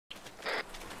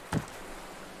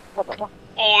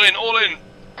All in, all in.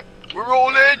 We're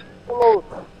all in.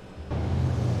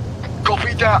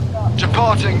 Copy that.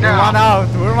 Departing now. We're run out.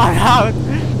 We're run out.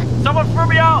 Someone threw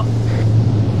me out!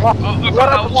 I've got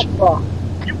out.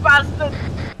 You bastard!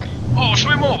 Oh,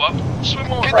 swim over.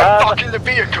 Swim over. Get the fuck in the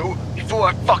vehicle before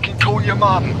I fucking call your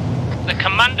mum. The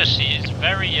commander seat is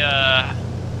very, I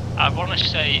want to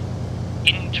say,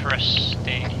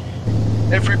 interesting.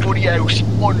 Everybody else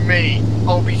on me.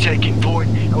 I'll be taking point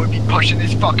and we'll be pushing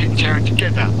this fucking town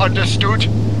together. Understood?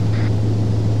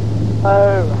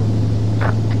 Oh.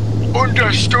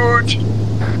 Understood?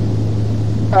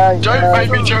 Don't make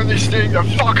me turn this thing the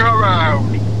fuck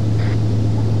around.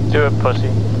 Do it, pussy.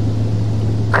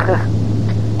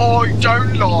 I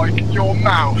don't like your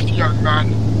mouth, young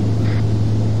man.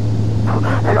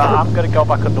 Right, I'm gonna go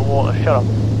back underwater, shut up.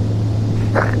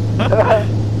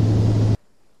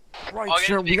 Right,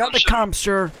 sir, we got the comp,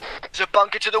 sir. There's a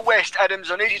bunker to the west, Adams.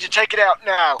 I need you to take it out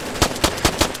now.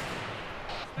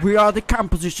 We are the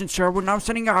comp position, sir. We're now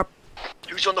setting up.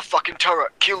 Who's on the fucking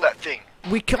turret? Kill that thing.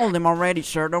 We killed him already,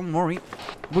 sir. Don't worry.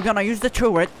 We're gonna use the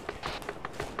turret.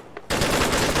 Don't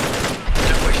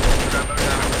waste all your ammo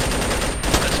now.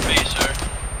 That's me, sir.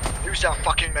 Who's that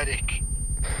fucking medic?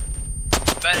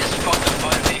 That is fucked up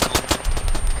by a vehicle.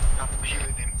 I'm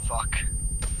healing him, fuck.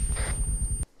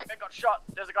 I got shot.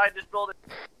 There's a guy in this building.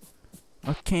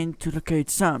 I came to locate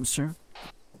Sam, sir.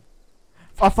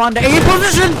 I found the A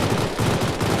position!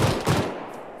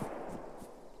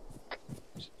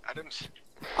 Adams?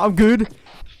 I'm good. The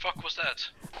fuck was that?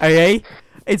 AA?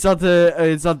 It's at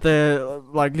the,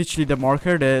 like, literally the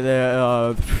marker,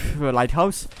 the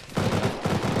lighthouse.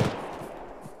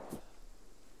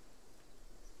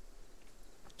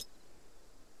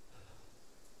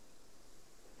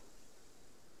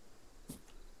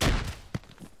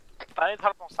 I need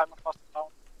help on Simon fast down.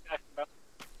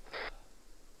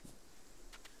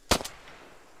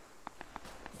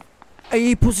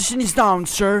 AA position is down,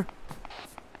 sir.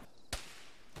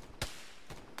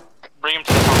 Bring him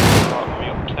to the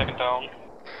front. We'll take him down.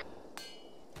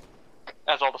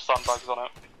 Has all the sandbags on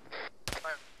it.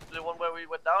 The one where we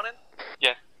went down in?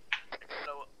 Yeah.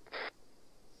 No.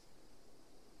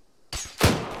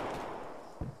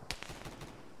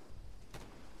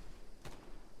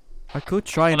 I could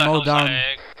try and What the mow hell's down.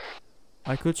 that?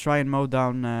 I could try and mow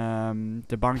down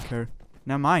the bunker.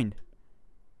 Never mind.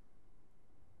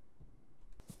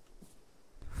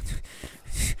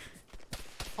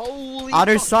 Holy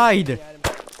Other fucking side. shit, Adam.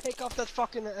 Take off that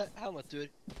fucking helmet, dude.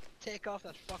 Take off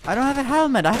that fucking. I don't have a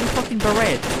helmet. I have a fucking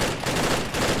beret.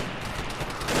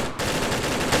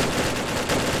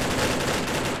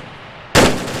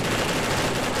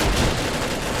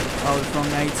 Oh, it's wrong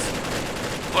nights.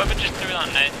 Whoever just threw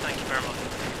that nade, thank you very much.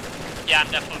 Yeah,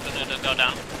 I'm definitely gonna go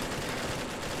down.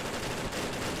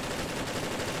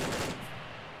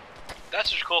 That's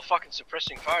just called fucking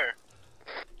suppressing fire.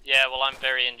 Yeah, well, I'm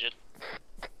very injured.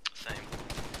 Same.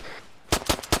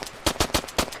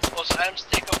 Also, Adams,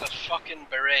 take off that fucking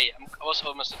beret. I was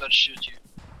almost about to shoot you.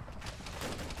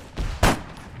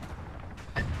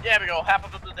 Yeah, we go. Half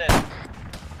of them are dead.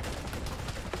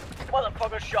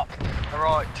 Motherfucker shot.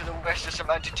 Alright, to the west there's some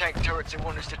anti-tank turrets. They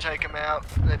want us to take them out.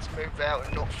 Let's move out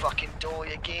and not fucking die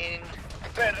again.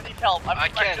 Ben, I need help. I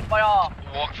I'm fractured can't. my arm.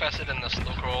 Walk faster than this,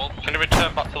 look roll. Can you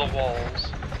return back to the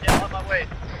walls? Yeah, on my way.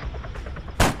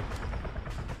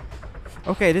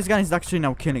 Okay, this guy is actually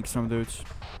now killing some dudes.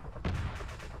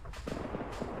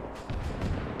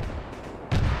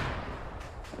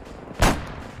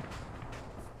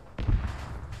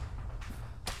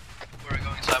 Where are we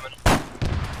going, Simon?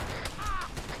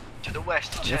 To the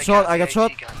west to Got check shot, out I the got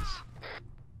shot. AT guns.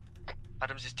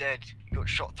 Adams is dead. He got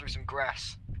shot through some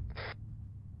grass.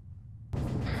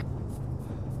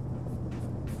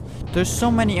 There's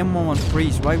so many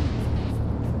M113s. Why?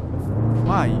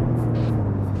 Why?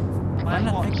 I'm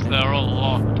not thinking. They're all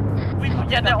locked.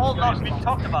 Yeah, they're all locked. We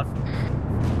talked about.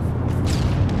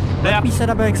 Let me set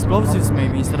up explosives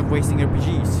maybe instead of wasting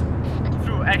RPGs.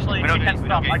 True, actually, we can't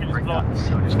stop. I can just blow.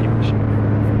 So just keep pushing.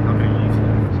 I'm gonna use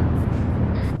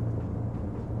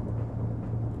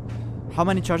it. How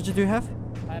many charges do you have?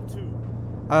 I have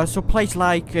 2. So place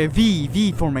like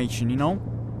V formation, you know?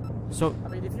 So I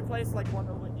mean, if you place like one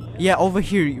over here. yeah, over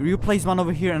here. You place one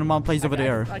over here and one place over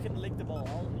there. I can link them all.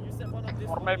 You set one of this.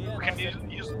 Or maybe we can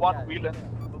use one wheel and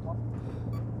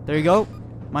There you go.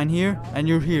 Mine here and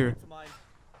you're here.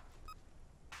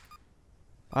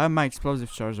 I have my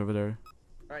explosive charge over there.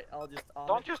 Alright, I'll just.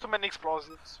 don't use too many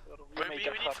explosives. We need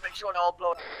to make sure they're all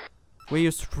blown. We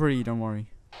used 3, don't worry.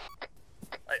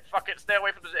 Right, fuck it. Stay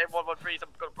away from the M113s. I'm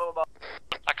gonna blow them up.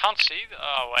 I can't see.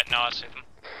 Oh wait, no, I see them.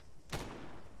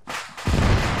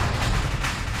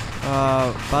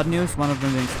 Bad news, one of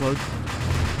them didn't explode.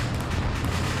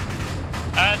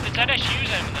 The ZSU's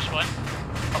aiming this one.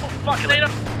 Oh, fuck, later!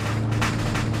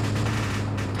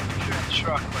 You're at the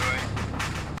truck, by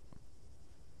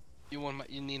the way.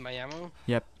 You need my ammo?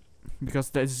 Yep. Because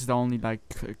this is the only like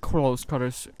close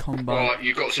quarters combat. Right,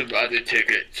 you got some added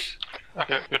tickets.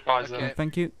 Okay, goodbye Okay. then.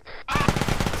 Thank you.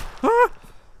 Ah!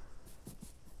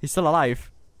 He's still alive.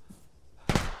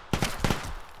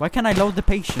 Why can't I load the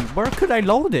patient? Where could I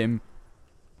load him?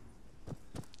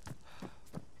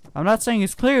 I'm not saying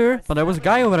it's clear, but there was a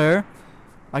guy over there.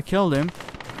 I killed him.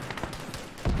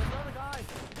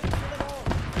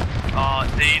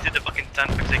 These are the fucking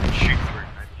tanks they can shoot through,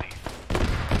 I believe.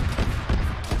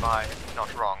 Am I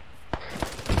not wrong?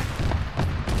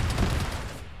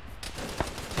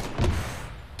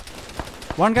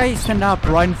 One guy stand up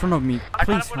right in front of me.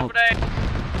 Please help.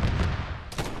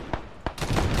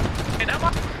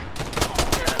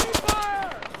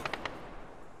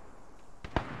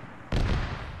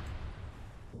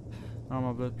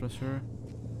 Normal blood pressure.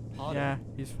 Pardon? Yeah,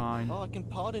 he's fine. Oh, I can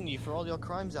pardon you for all your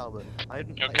crimes, Albert. I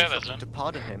didn't You okay, I Vincent? to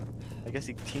pardon him. I guess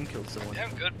he team killed someone. Yeah,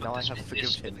 I'm good, but Now I this have this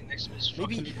forgiven him. building next to me is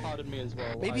Maybe- fucking... Pardon me as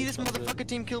well. Maybe this motherfucker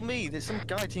team killed me. There's some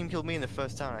guy team killed me in the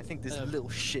first town. I think this little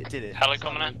shit did it. Heli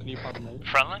coming in. Can you pardon me?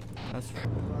 Friendly. That's Right,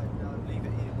 no, leave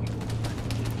it here. We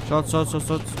will shots.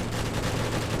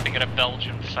 I think a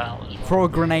Belgian fell as well. Throw a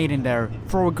grenade in there.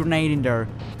 Throw a grenade in there.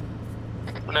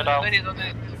 Grenade out.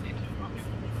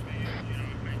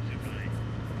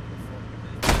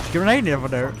 Grenade over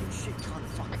there. fucking shit, can't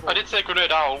fuck I did say grenade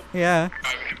out. Yeah.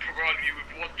 I can provide you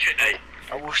with one today.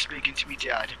 I was speaking to me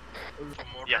dad.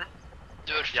 Yeah.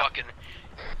 Dude, Yeah. fucking...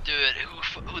 Dude,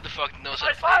 who the fuck knows how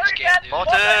to play Fire this game, again! dude?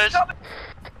 Mortars!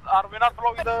 Are we not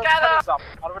blowing the Together! pennies up?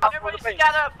 Are we not blowing the Everybody paint?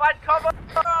 together! Find cover!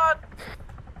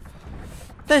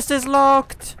 This is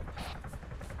locked.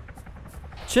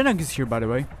 Chinook is here, by the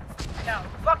way. Yeah,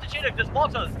 fuck the Chinook, there's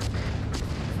mortars!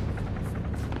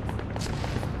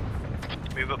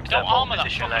 Move up to Don't that armor that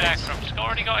position, fucking lads. aircraft. It's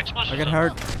already got explosives. I get on.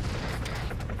 hurt.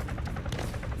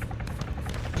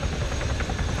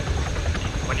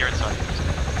 When you're inside.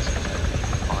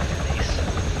 Fine,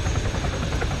 nice.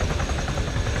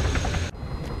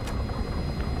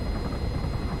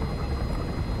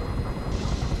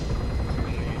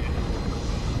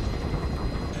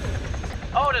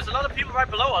 Oh, there's a lot of people right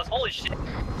below us. Holy shit.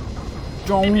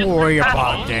 Don't worry That's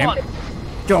about all them. one.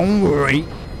 Don't worry.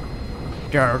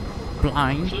 They're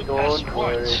blind. Don't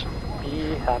worry.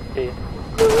 Be happy. I'm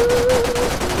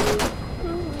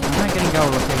not getting our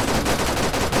location.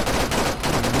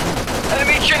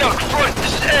 Enemy Chinook, front!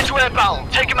 This is air-to-air battle!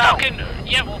 Take him out! Fucking,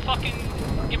 yeah, well, fucking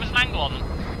give us an angle on them.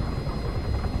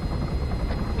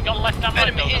 You got left and right,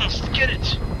 Enemy though. in, get it!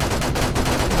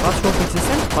 Fast roping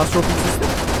system. Fast roping system.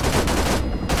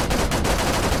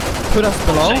 Put us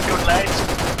below. Say good, lads.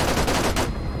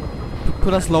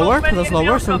 Put us lower. Put us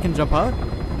lower so we can jump out.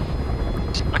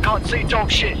 I can't see dog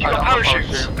shit. You I got don't have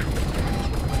parachutes. parachute.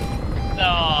 No.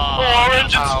 Oh, our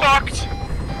engine's Ow. fucked.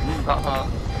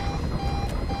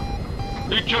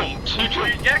 Who jumped? Who Are you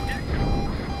jumped? ejected?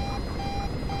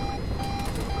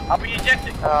 I'll be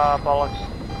ejected. Bollocks.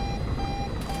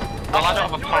 Well, I don't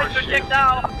have a You want to parachute. eject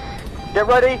now? Get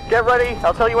ready, get ready.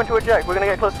 I'll tell you when to eject. We're gonna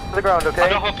get close to the ground, I okay?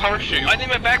 don't have a parachute. I need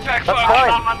my backpack, That's fuck!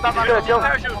 fine. This is good, jump.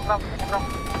 Parachute.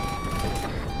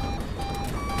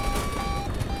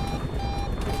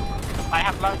 I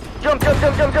have loads. Jump, jump,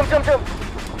 jump, jump, jump, jump, jump.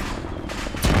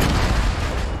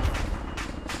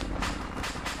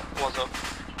 What's up?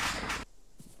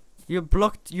 You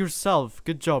blocked yourself.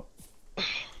 Good job.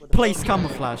 Place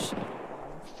camouflage.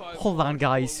 Hold on,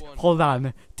 guys. Hold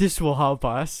on. This will help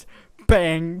us.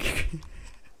 Bang.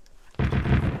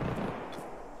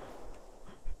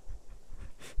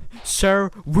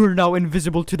 Sir, we're now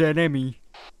invisible to the enemy.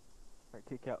 Right,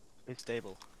 kick out. It's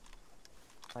stable.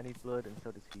 I need blood and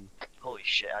so does he. Holy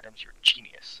shit, Adams, you're a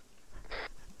genius.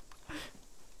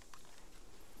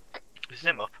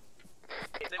 Zim up.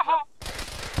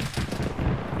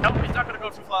 Nope, he's not gonna go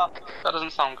too far. That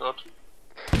doesn't sound good.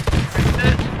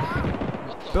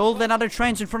 Build another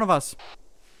trench in front of us.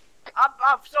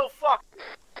 I'm so fucked.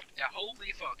 Yeah,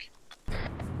 holy fuck.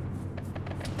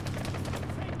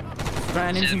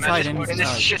 Enemies Shit, inside, man, enemies In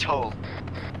this inside. shithole.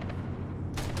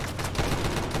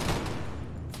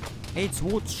 It's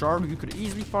wood, sir. You could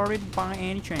easily fire it by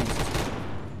any chance.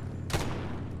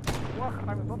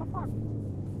 I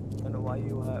don't know why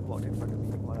you walked in front of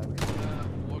me while I was.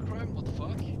 War crime? What the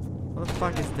fuck? What the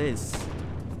fuck is this?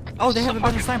 Oh, they have a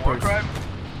bunch of snipers.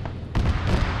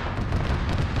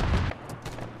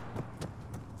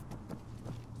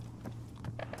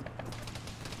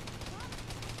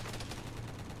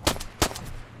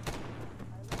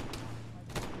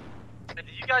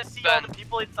 guys see all the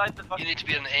people inside the You fucking... need to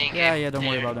be in the A game. Yeah, don't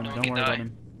worry about him. Don't worry about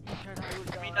him.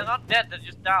 I mean, they're not dead, they're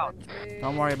just down.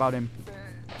 Don't worry about him.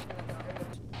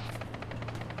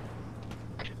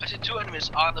 I see 2 enemies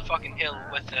on the fucking hill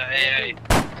with the AA.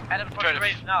 Head of front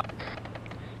range now.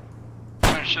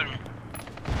 Trying to shoot him.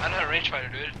 I'm not a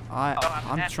rangefighter, dude.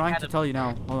 I'm trying to tell you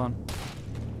now. Hold on.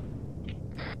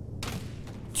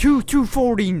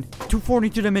 214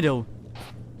 to the middle.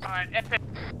 Alright, epic.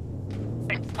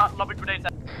 Start lobbing grenades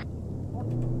at...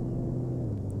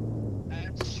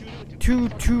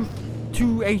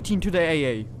 218 to the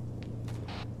AA.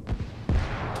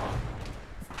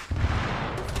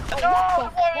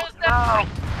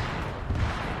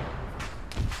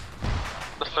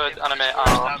 The third enemy,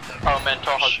 our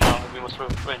mentor has now, we must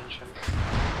revenge him.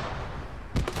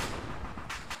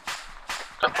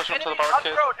 Don't push him to the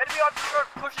barricade. Enemy on the road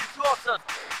pushing towards us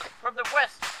from the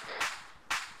west.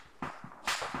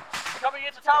 Coming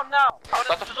into town now. Oh,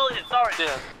 that's a civilian, sorry.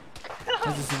 Yeah.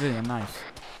 That's a civilian, nice.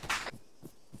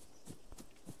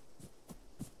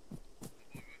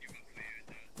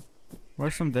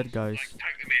 Where's some dead guys?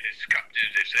 Take them in as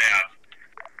captives if they have.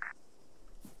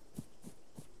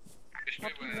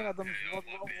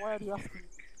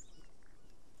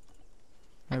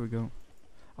 There we go.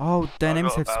 Oh, the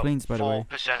enemies have spleens, by the way.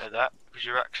 4% of that, because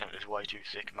your accent is way too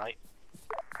thick, mate.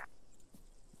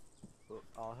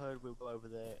 I heard we'll go over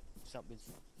there.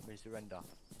 Something's we surrender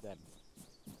them.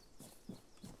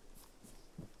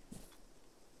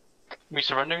 We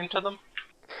surrendering to them?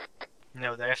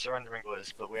 No, they're surrendering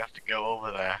us, but we have to go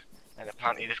over there. And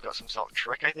apparently they've got some sort of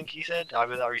trick, I think he said.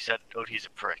 Either that or he said, oh, he's a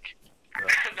prick. No,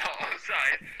 I'm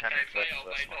saying they may or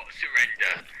may not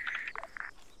surrender.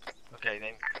 Okay,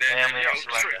 they They're may not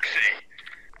surrender. tricksy.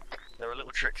 They're a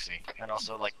little tricksy, and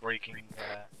also like breaking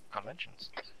conventions.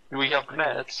 We have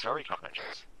meds. Sorry,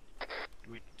 conventions.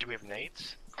 Do we have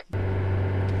nades?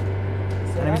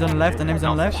 Enemies on the left, enemies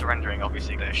on the left. Surrendering,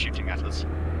 obviously, they're shooting at us.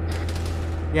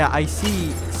 Yeah, I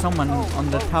see someone on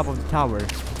the top of the tower.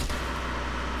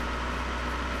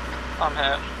 I'm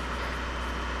here.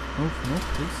 Move,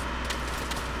 please.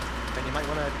 And you might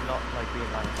want to not like be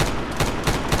in line.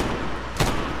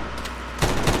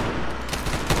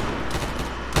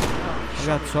 I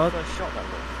got shot. First shot that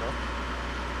looked, bro.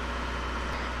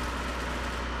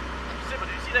 Simba,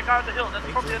 do you see that guy on the hill? That's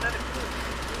probably an enemy.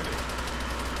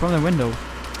 From the window.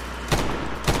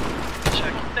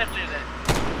 Check. Definitely there.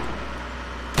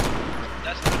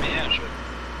 That's gonna be answered.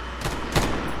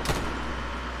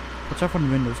 Watch out from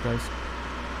the windows, guys.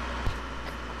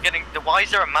 Why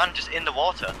is there a man just in the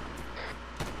water?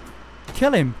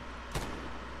 Kill him!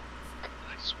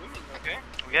 Like swimming, okay?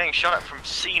 We're getting shot at from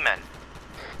seamen.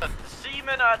 The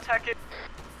seamen are attacking.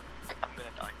 I'm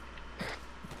gonna die.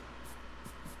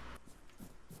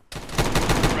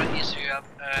 Right east of you,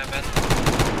 Ben.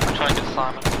 I'm trying to get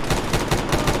Simon.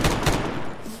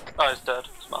 Oh, he's dead.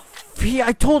 Smart.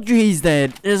 I told you he's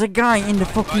dead! There's a guy in the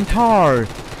fucking car!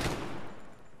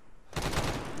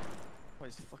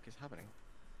 What the fuck is happening?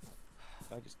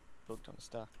 I just looked on the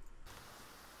star.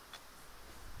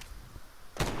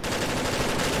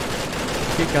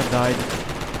 Kika died.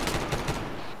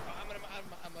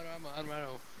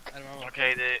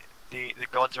 Okay, the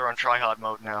gods are on tryhard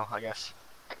mode now, I guess.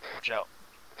 Watch out.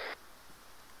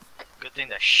 Good thing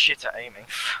they're shit at aiming.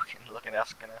 Fucking looking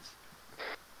asking us.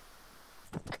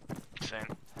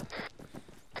 Same.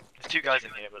 There's 2 guys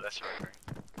in here, but they're surrendering.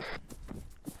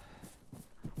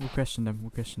 We'll question them,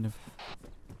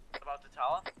 About the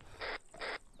tower?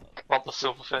 Want the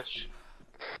silverfish?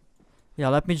 Yeah,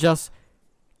 let me just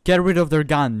get rid of their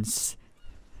guns.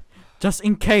 Just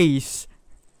in case.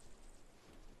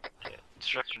 Yeah,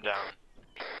 strip them down.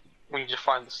 We need to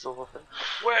find the silverfish.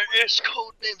 Where is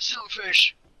codename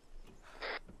Silverfish?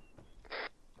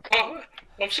 Oh,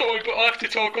 I'm sorry, but I have to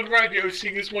talk on radio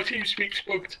seeing as my team speaks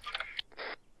bugged.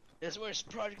 Yes, where's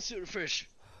Project Silverfish?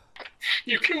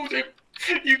 You killed him.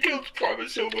 You killed Private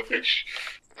Silverfish.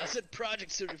 I said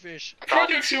Project Silverfish.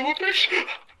 Project Silverfish?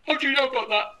 How do you know about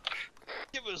that?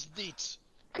 Give us deets.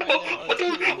 I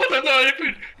don't know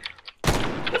anything.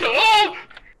 I don't. Oh!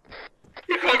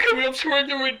 You can't kill me. I'm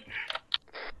surrendering.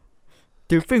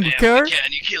 Do you think we Yeah, care? we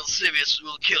can. You kill Civis,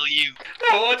 we'll kill you.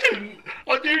 No, I didn't.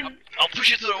 I didn't. I'll push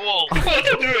you through the wall. I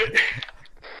didn't do it.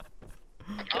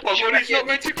 I'll My push you body's back not in.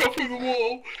 meant to go through the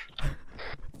wall.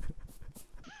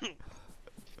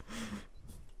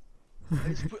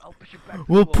 I'll push you back.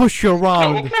 We'll push you No,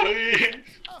 around. please.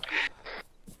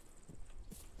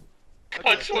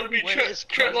 I just want to be where treated is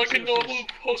like a Project normal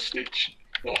Silverfish? hostage.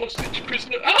 Not hostage,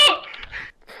 prisoner. Ah!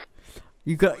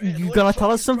 You gonna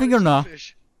tell us something or not?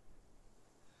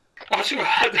 I swear,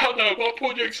 I don't know about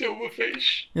Project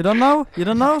Silverfish. You don't know? You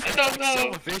don't know? I don't know.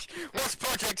 Silverfish? What's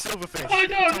Project Silverfish? I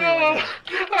don't know.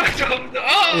 I don't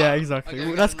know. Yeah, exactly.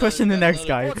 Let's question the next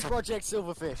guy. What's Project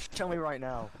Silverfish? Tell me right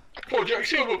now. Project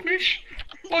Silverfish?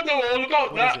 I know all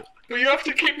about that, but you have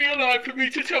to keep me alive for me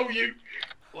to tell you.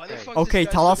 Why the fuck Okay, this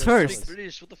guy tell us speak first.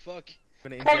 British? What the fuck?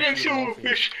 Project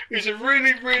Silverfish is a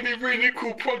really, really, really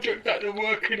cool project that they're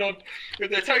working on.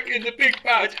 They're taking the big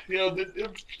bad, you know, the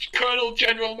Colonel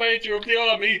General Major of the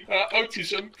Army,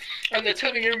 Autism, and they're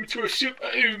turning him into a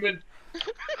superhuman.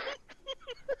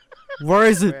 Where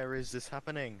is it? Where is this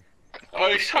happening?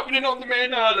 It's happening on the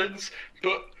main islands,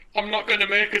 but I'm not going to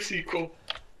make a sequel.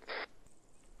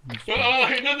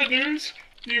 But in other news,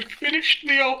 you've finished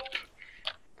the op.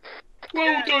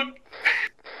 Well done.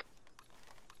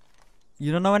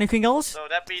 You don't know anything else? So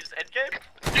that means endgame?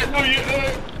 Yeah, no,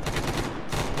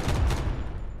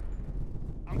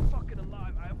 I'm fucking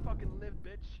alive. I fucking live,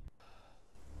 bitch.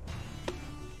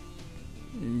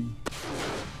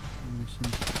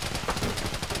 Mission.